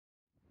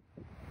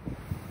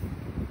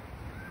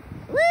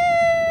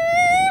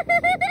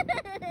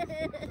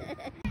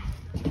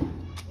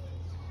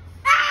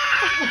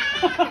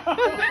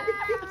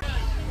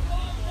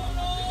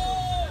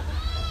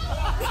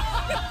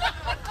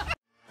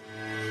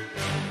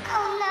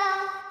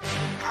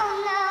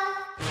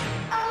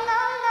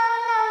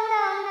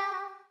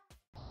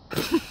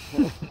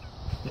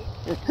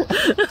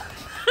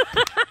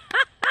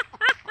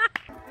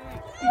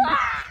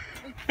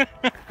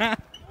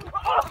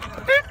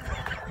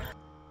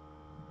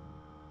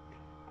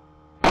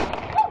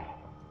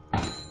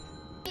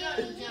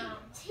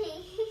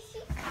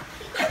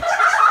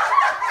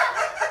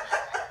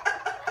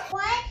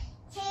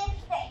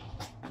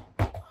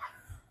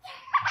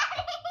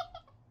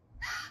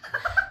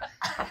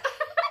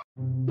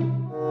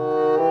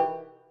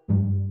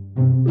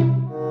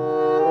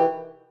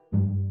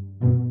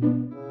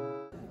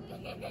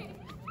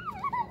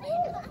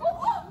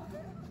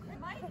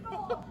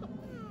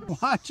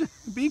Watch,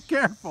 be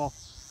careful.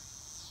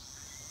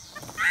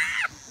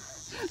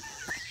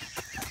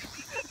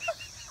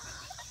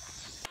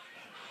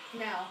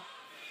 No.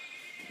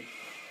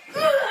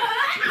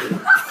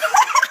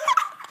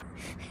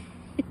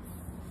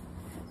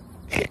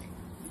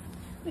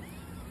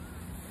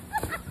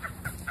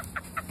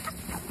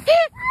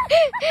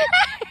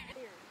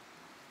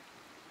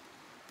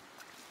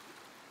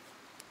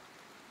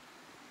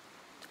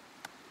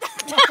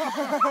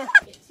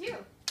 Two,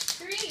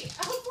 three,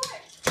 oh boy.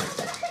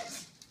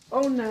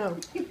 Oh no.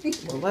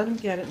 Well, let him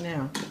get it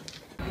now.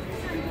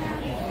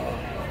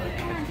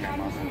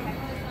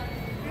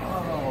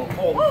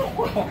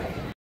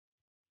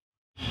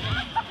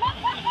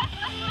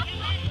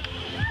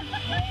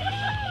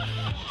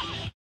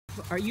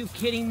 Are you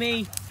kidding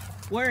me?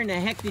 Where in the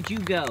heck did you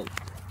go?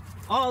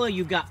 All of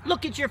you got.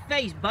 Look at your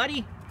face,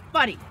 buddy.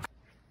 Buddy.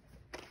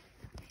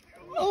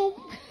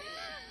 Oh.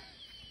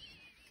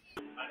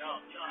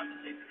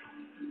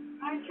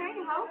 I'm trying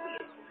to help you.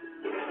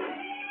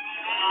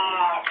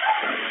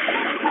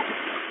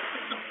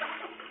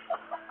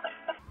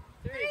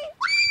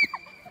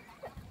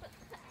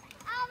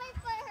 Oh, my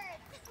foot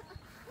hurts.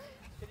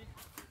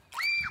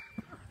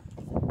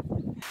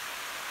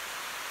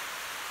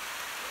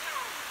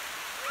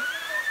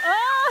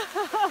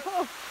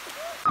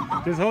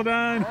 Just hold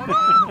on.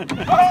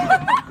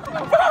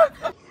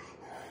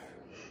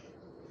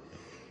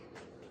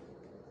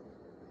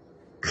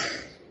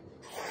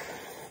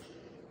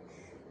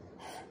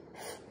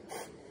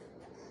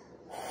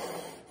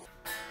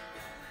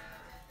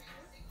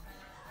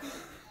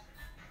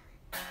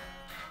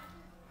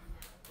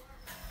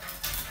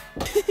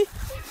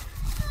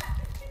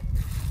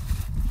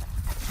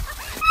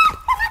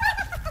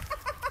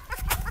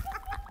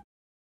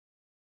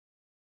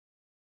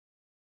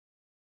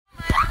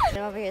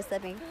 I'm over here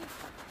slipping.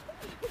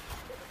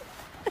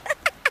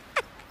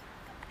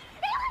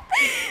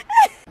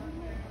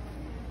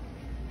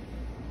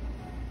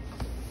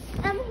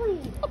 Emily.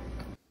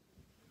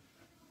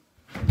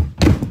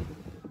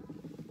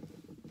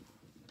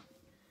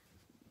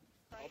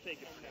 I'll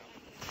take it for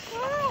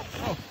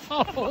now.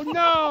 Oh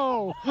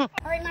no! All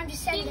right, Mom,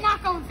 just send it. He's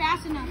not going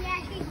fast enough.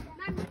 Yeah, he's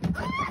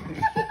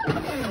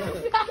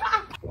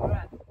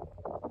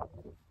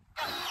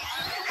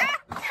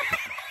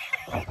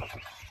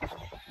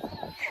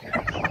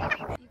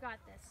You got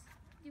this.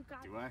 You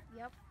got Do I? it.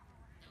 Yep.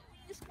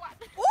 You squat.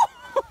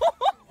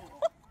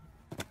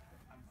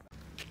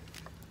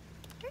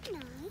 You're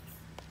nice.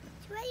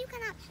 Too bad you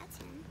cannot pet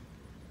him.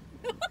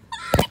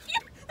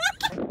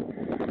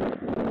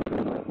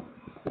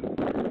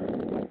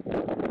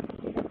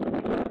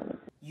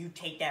 You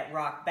take that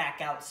rock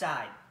back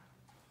outside.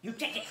 You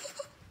take it.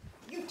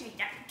 You take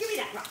that. Give me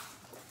that rock.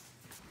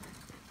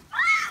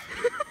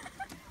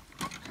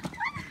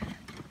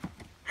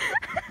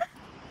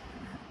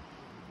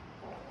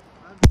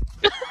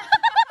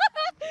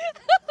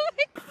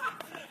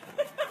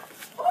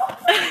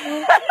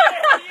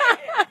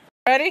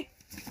 Ready?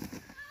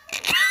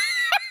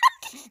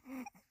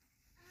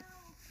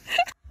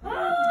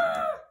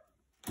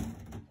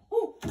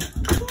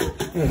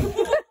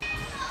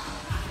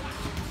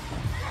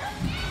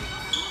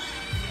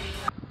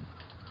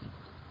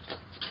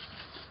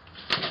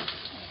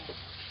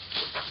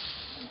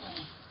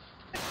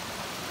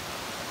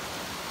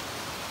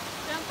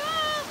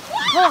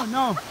 Oh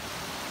no!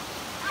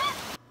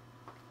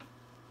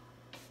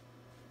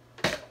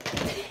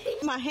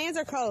 My hands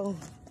are cold.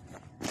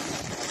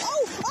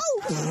 Oh,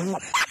 oh!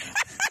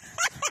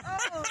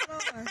 Oh,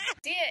 Lord.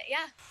 See it,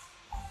 yeah.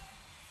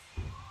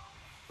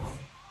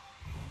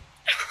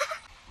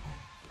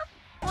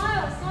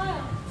 Smile,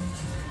 smile.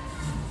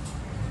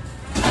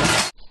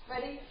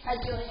 Ready? Hi,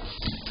 Julie.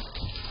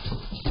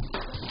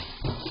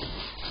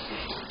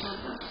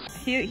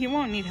 He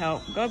won't need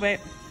help. Go, babe.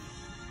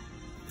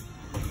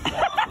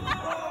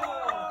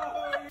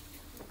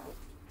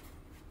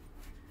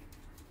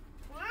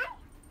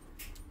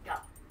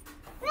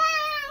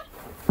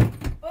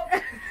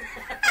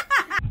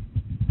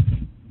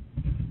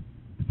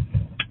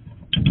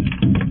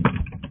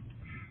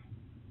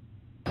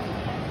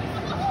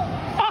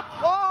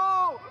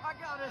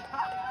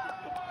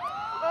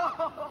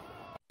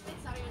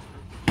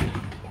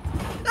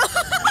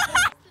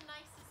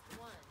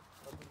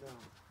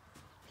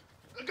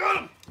 I got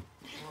him!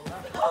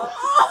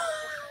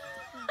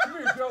 Come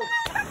here, Joe.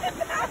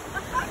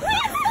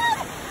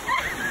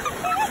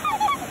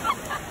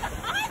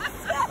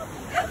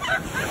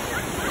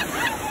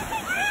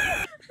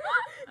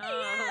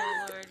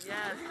 Oh, Lord,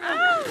 yes.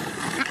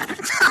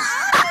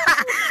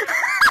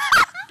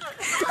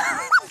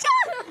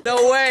 No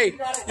way!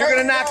 You're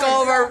gonna knock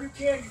over. You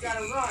can, you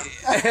gotta run.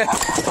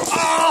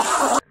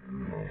 Oh!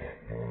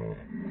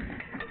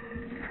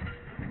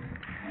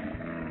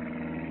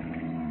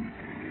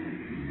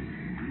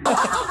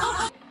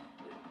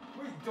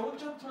 Wait, don't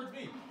jump towards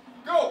me.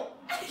 Go!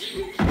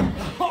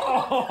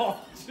 Oh,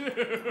 dude.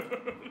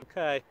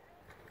 Okay.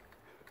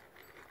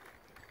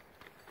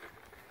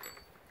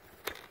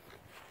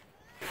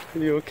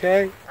 You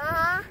okay?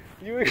 Uh-huh.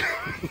 You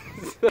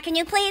Can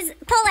you please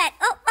pull it?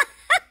 Oh.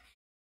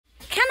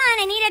 Come on,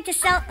 I need it to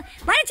sell.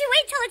 Why don't you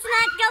wait till it's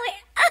not going?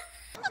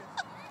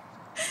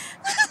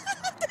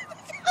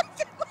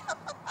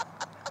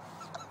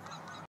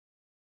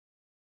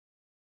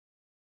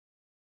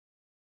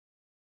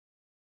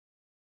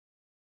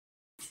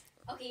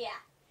 Okay, yeah.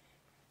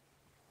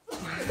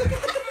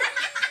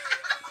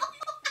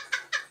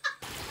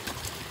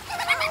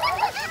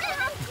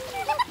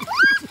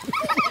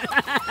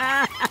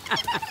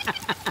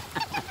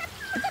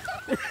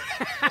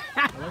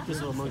 I like this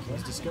little monkey.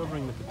 He's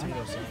discovering the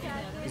potato sack.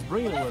 He's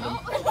bringing it with him.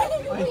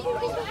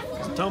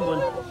 He's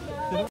tumbling.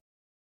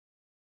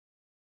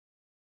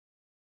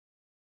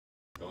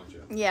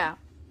 Yeah.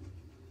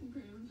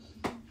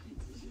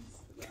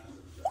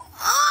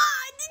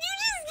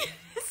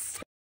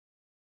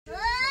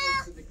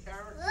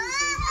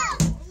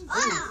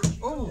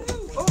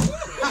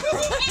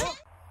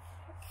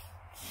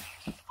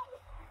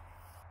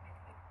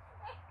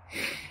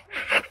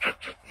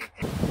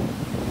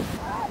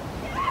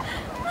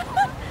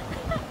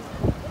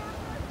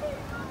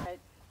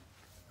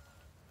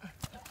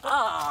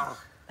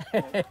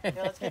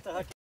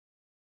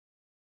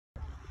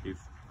 He's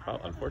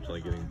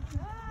unfortunately getting.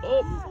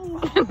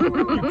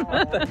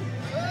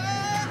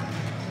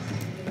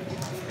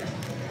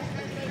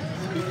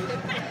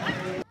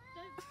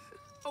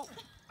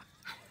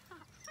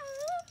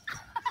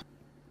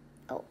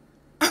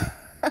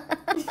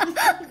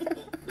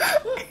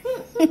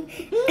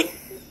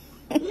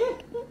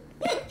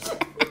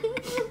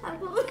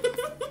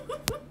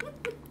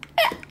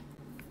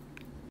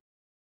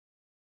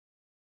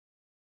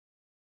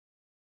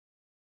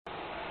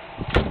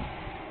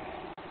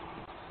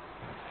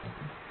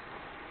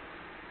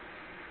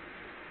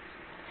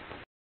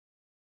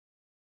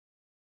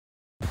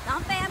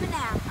 Don't fam it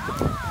now.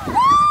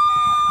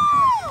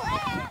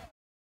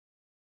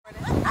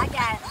 I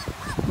got it.